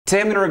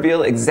Today I'm going to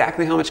reveal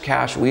exactly how much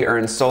cash we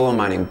earn solo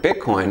mining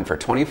Bitcoin for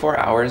 24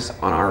 hours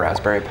on our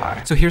Raspberry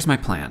Pi. So here's my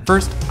plan.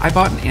 First, I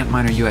bought an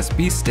AntMiner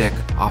USB stick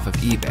off of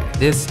eBay.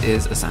 This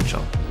is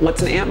essential.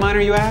 What's an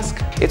AntMiner, you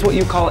ask? It's what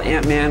you call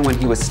AntMan when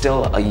he was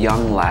still a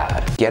young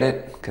lad. Get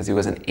it? Because he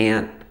was an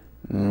ant.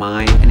 An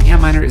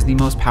AntMiner is the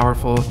most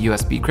powerful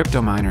USB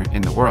crypto miner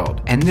in the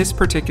world. And this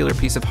particular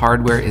piece of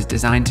hardware is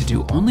designed to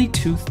do only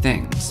two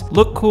things: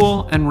 look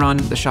cool and run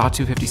the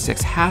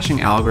SHA-256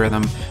 hashing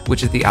algorithm,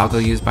 which is the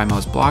algo used by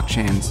most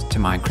blockchains to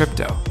mine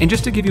crypto. And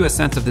just to give you a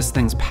sense of this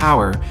thing's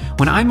power,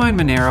 when I mined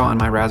Monero on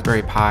my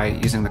Raspberry Pi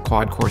using the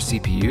quad-core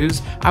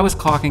CPUs, I was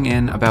clocking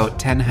in about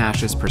 10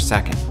 hashes per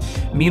second.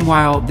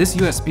 Meanwhile, this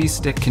USB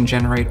stick can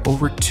generate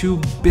over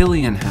 2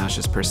 billion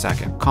hashes per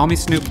second. Call me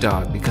Snoop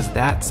Dogg, because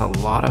that's a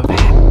lot of.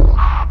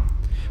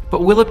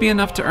 But will it be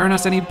enough to earn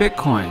us any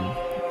Bitcoin?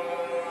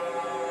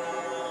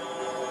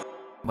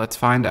 Let's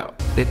find out.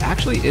 It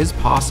actually is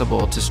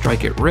possible to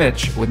strike it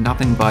rich with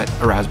nothing but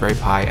a Raspberry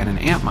Pi and an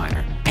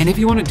AntMiner. And if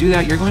you want to do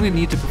that, you're going to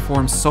need to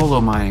perform solo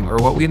mining, or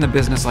what we in the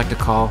business like to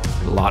call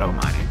lotto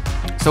mining.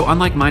 So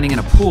unlike mining in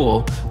a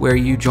pool, where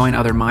you join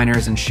other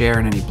miners and share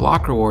in any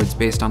block rewards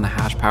based on the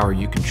hash power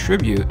you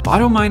contribute,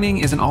 lotto mining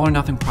is an all or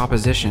nothing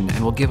proposition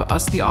and will give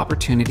us the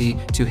opportunity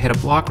to hit a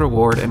block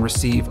reward and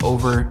receive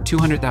over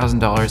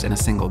 $200,000 in a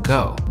single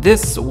go.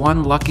 This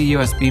one lucky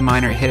USB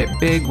miner hit it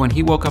big when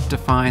he woke up to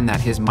find that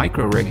his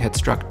micro rig had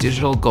struck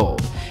digital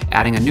gold,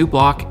 adding a new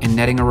block and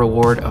netting a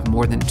reward of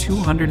more than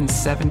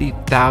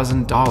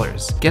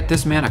 $270,000. Get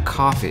this man a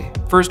coffee.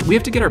 First, we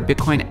have to get our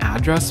Bitcoin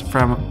address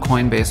from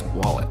Coinbase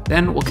wallet.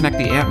 Then we'll connect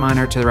the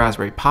AntMiner to the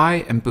Raspberry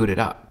Pi and boot it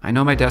up. I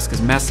know my desk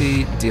is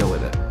messy, deal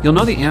with it. You'll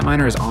know the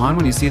AntMiner is on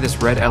when you see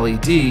this red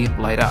LED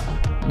light up.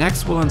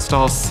 Next, we'll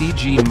install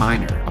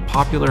CGMiner, a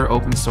popular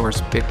open source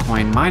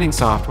Bitcoin mining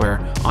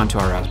software, onto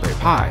our Raspberry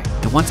Pi.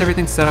 And once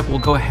everything's set up, we'll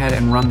go ahead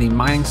and run the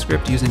mining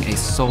script using a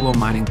solo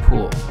mining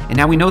pool. And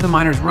now we know the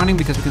miner's running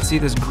because we can see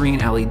this green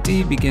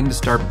LED begin to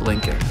start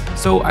blinking.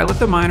 So I let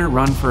the miner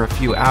run for a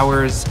few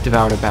hours,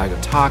 devoured a bag of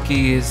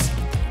Takis,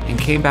 and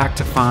came back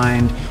to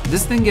find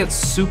this thing gets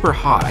super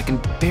hot. I can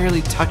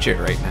barely touch it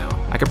right now.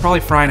 I could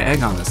probably fry an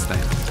egg on this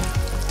thing.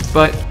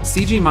 But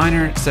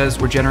CGMiner says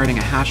we're generating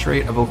a hash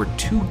rate of over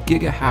 2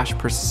 gigahash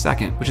per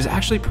second, which is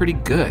actually pretty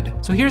good.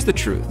 So here's the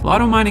truth.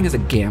 Lotto mining is a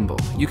gamble.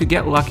 You could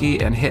get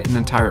lucky and hit an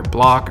entire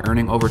block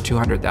earning over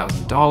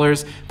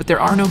 $200,000, but there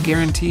are no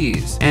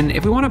guarantees. And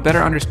if we want to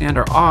better understand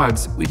our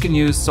odds, we can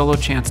use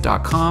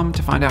solochance.com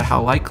to find out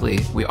how likely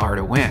we are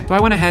to win. So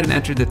I went ahead and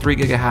entered the 3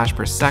 gigahash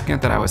per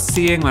second that I was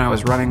seeing when I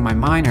was running my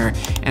miner,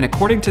 and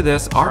according to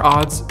this, our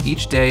odds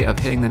each day of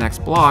hitting the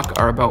next block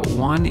are about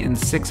 1 in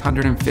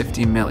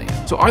 650 million.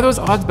 So are those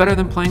odds better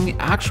than playing the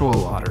actual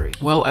lottery?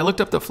 Well, I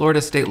looked up the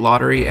Florida State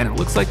Lottery, and it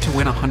looks like to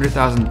win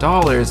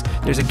 $100,000,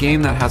 there's a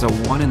game that has a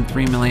 1 in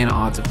 3 million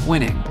odds of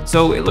winning.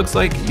 So it looks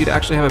like you'd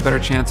actually have a better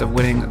chance of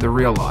winning the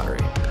real lottery.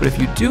 But if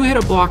you do hit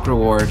a block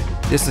reward,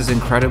 this is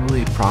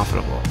incredibly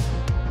profitable.